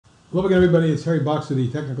Hello again, everybody. It's Harry Boxer, the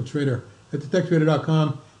technical trader at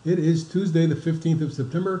thetechtrader.com. It is Tuesday, the 15th of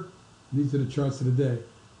September. These are the charts of the day.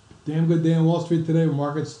 Damn good day on Wall Street today.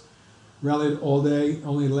 Markets rallied all day.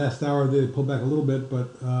 Only the last hour they pulled back a little bit,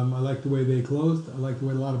 but I like the way they closed. I like the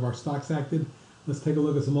way a lot of our stocks acted. Let's take a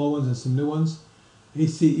look at some old ones and some new ones.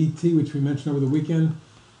 ACET, which we mentioned over the weekend,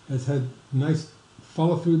 has had nice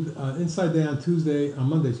follow-through inside day on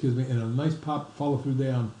Monday, and a nice pop follow-through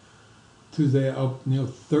day on Tuesday, up near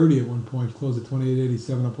 30 at one point, closed at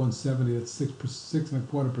 28.87, up 170. That's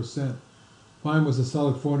 6.25%. Volume was a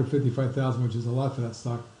solid 455,000, which is a lot for that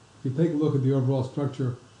stock. If you take a look at the overall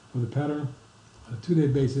structure of the pattern on a 2-day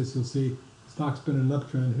basis, you'll see the stock's been in an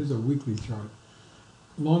uptrend. Here's a weekly chart.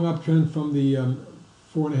 Long uptrend from the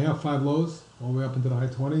 4.5, 5 lows all the way up into the high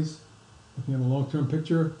 20s. Looking at a long-term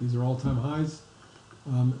picture, these are all-time highs.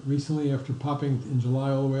 Recently, after popping in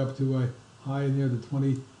July all the way up to a high near the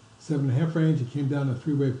 27.5 range, it came down a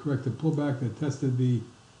three-wave corrective pullback that tested the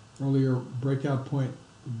earlier breakout point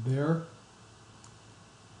there,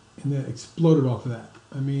 and then exploded off of that.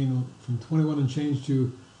 I mean, from 21 and change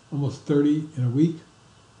to almost 30 in a week.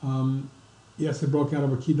 Yes, it broke out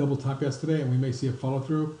over key double top yesterday, and we may see a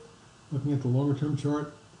follow-through. Looking at the longer-term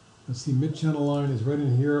chart, let's see, mid-channel line is right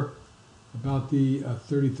in here, about the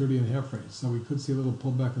 30 and a half range. So we could see a little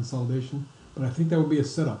pullback consolidation, but I think that would be a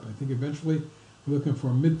setup. I think eventually we're looking for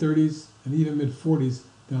mid-30s and even mid-40s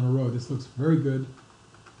down the road. This looks very good.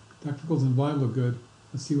 Technicals and volume look good.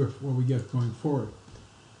 Let's see what we get going forward.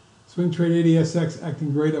 Swing trade ADXS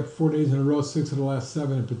acting great, up 4 days in a row, 6 of the last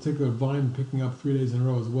 7. In particular, volume picking up 3 days in a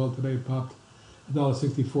row as well. Today it popped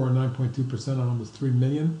 $1.64, 9.2% on almost 3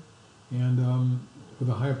 million. And with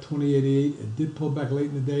a high of 28.88, it did pull back late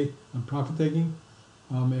in the day on profit taking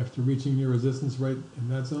after reaching near resistance right in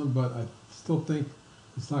that zone. But I still think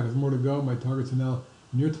the stock has more to go. My targets are now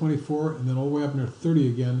near 24 and then all the way up near 30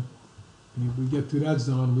 again. And if we get to that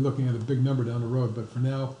zone, we're looking at a big number down the road. But for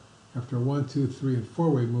now, after a 1, 2, 3, and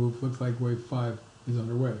 4-wave move, looks like wave 5 is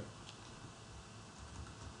underway.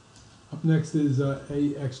 Up next is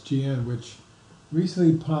AXGN, which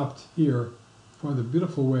recently popped here from the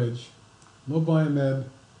beautiful wedge. Low volume ebb.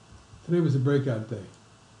 Today was a breakout day.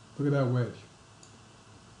 Look at that wedge.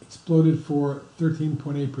 Exploded for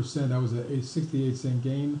 13.8%. That was a 68-cent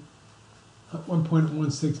gain.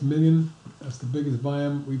 1.16 million. That's the biggest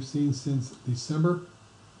volume we've seen since December,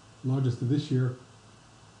 largest of this year.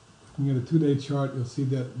 Looking at a 2-day chart, you'll see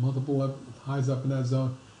that multiple highs up in that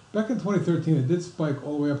zone. Back in 2013, it did spike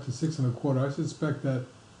all the way up to 6 1/4. I suspect that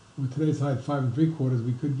with today's high at 5 3/4,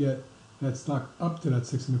 we could get that stock up to that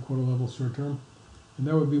 6 1/4 level short term, and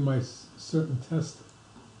that would be my certain test.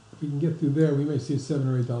 If we can get through there, we may see a $7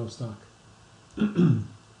 or $8 stock.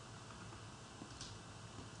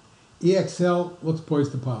 EXL looks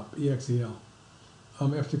poised to pop. EXEL.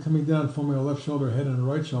 After coming down, forming a left shoulder head and a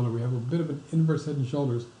right shoulder, we have a bit of an inverse head and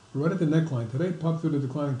shoulders. We're right at the neckline. Today, it popped through the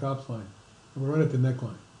declining tops line, and we're right at the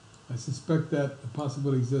neckline. I suspect that the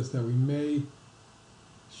possibility exists that we may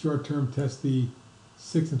short-term test the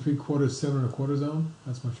 6 3/4, 7 1/4 zone.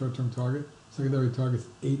 That's my short-term target. Secondary target's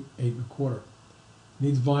 8, 8 1/4.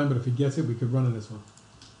 Needs volume, but if he gets it, we could run in this one.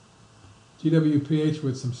 GWPH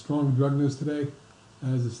with some strong drug news today,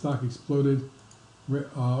 as the stock exploded,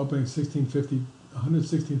 opening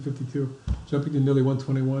 116.52, jumping to nearly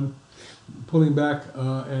 121, pulling back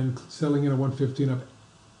and settling in at 115, up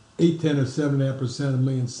 8.10 or 7.5%,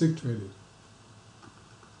 1,000,006 traded.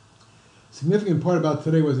 Significant part about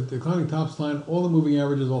today was that the declining tops line, all the moving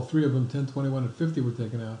averages, all 3 of them, 10, 21, and 50 were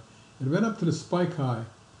taken out. It went up to the spike high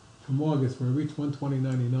from August where it reached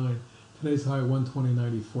 120.99. Today's high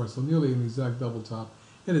 120.94, so nearly an exact double top,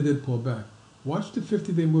 and it did pull back. Watch the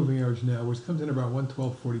 50-day moving average now, which comes in about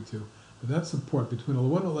 112.42. But that's support between a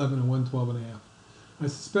 111 and 112.5. I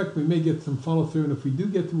suspect we may get some follow through, and if we do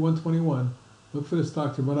get to 121, look for the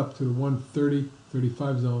stock to run up to the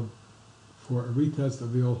 130.35 zone for a retest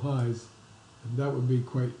of the old highs. And that would be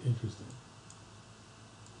quite interesting.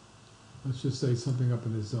 Let's just say something up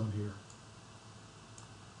in this zone here.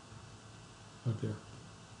 Right there.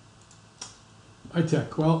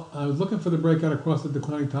 ITEK. Well, I was looking for the breakout across the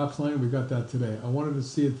declining tops line. We got that today. I wanted to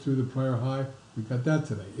see it through the prior high. We got that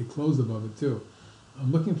today. It closed above it too.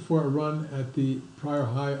 I'm looking for a run at the prior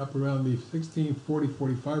high up around the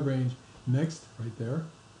 16.40-45 range next, right there.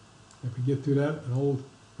 If we get through that, the old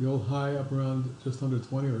high up around just under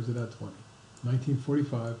 20, or is it at 20?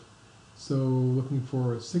 1945. So looking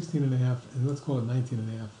for 16.5, and let's call it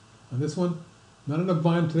 19.5. On this one, not enough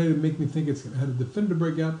volume today to make me think it's had a definitive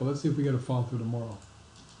breakout, but let's see if we get a follow through tomorrow.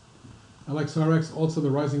 LXRX, also the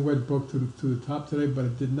rising wedge broke to the top today, but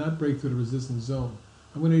it did not break through the resistance zone.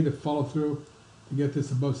 I'm going to need to follow through to get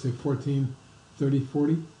this above, say, 14, 30,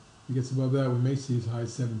 40. If it gets above that, we may see as high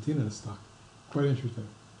as 17 in a stock. Quite interesting.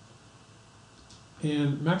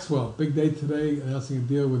 And Maxwell, big day today, announcing a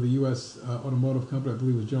deal with the U.S. Automotive company, I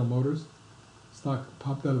believe it was General Motors. Stock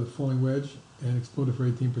popped out of the falling wedge and exploded for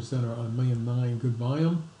 18% or on 1.9 million. Good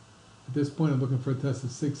volume. At this point, I'm looking for a test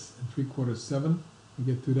of 6 3/4, 7. We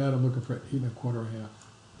get through that, I'm looking for 8 1/4, half.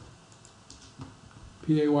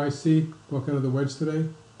 PAYC broke out of the wedge today,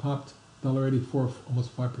 popped $1.84,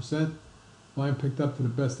 almost 5%. Volume picked up to the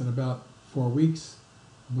best in about 4 weeks.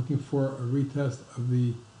 I'm looking for a retest of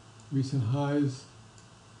the recent highs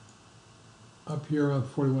up here around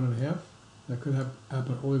 41.5. That could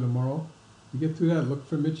happen early tomorrow. We get through that, look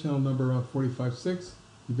for mid-channel number around 45.6.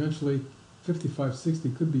 Eventually,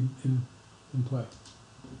 55.60 could be in play.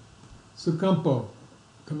 Sucampo,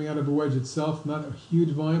 coming out of a wedge itself, not a huge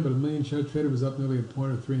volume, but a million share traded, was up nearly a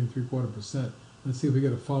point, or 3 3/4%. Let's see if we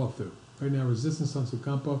get a follow-through. Right now, resistance on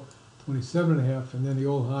Sucampo, 27.5, and then the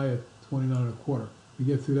old high at 29.25. We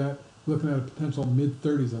get through that, looking at a potential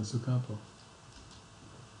mid-30s on Sucampo.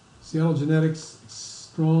 Seattle Genetics,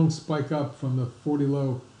 strong spike up from the 40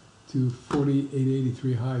 low to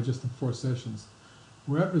 48.83 high just in 4 sessions.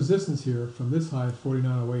 We're at resistance here from this high at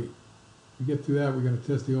 49.08. We get through that, we're going to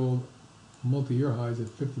test the old multi-year highs at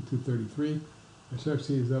 52.33. Which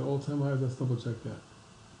actually is that all-time highs. Let's double check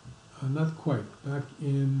that. Not quite. Back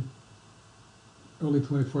in early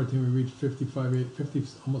 2014, we reached 55.8, 50,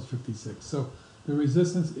 almost 56. So the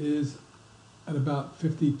resistance is at about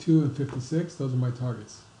 52 and 56. Those are my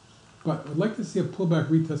targets. But I'd like to see a pullback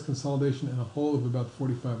retest consolidation and a hold of about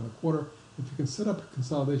 45.25. If you can set up a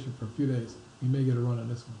consolidation for a few days, you may get a run on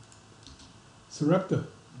this one. Sarepta,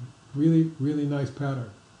 really, really nice pattern.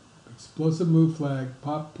 Explosive move flag,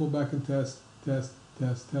 pop, pull back and test, test,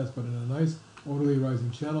 test, test, but in a nice orderly rising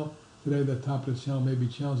channel. Today, the top of the channel may be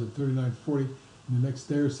challenged at 39.40. In the next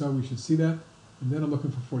day or so, we should see that. And then I'm looking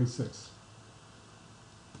for 46.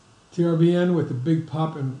 TRBN with the big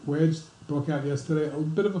pop and wedge broke out yesterday. A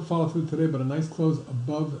bit of a follow through today, but a nice close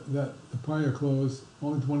above that the prior close.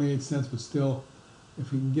 Only 28 cents, but still,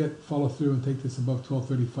 if we can get follow through and take this above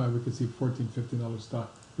 12.35, we could see $14, $15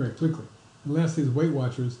 stock very quickly. And lastly is Weight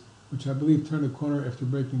Watchers, which I believe turned a corner after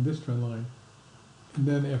breaking this trend line, and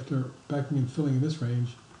then after backing and filling in this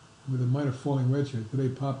range with a minor falling wedge here. Today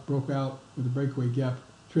pop broke out with a breakaway gap,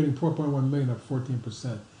 trading 4.1 million up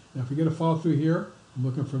 14%. Now if we get a follow through here, I'm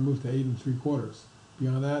looking for a move to 8 3/4.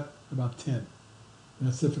 Beyond that, about 10. And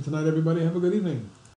that's it for tonight, everybody. Have a good evening.